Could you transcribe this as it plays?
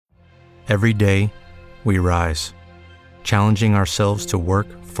Every day, we rise, challenging ourselves to work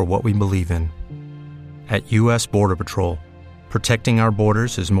for what we believe in. At U.S. Border Patrol, protecting our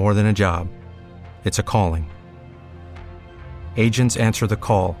borders is more than a job. It's a calling. Agents answer the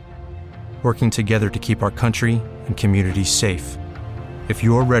call, working together to keep our country and communities safe. If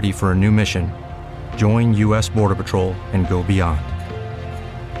you're ready for a new mission, join U.S. Border Patrol and go beyond.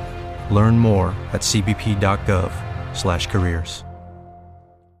 Learn more at cbp.gov/careers.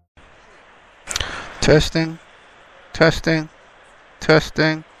 Testing.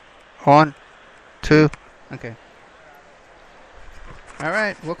 1, 2. Okay. All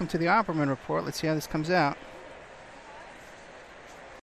right, welcome to the Opperman Report. Let's see how this comes out.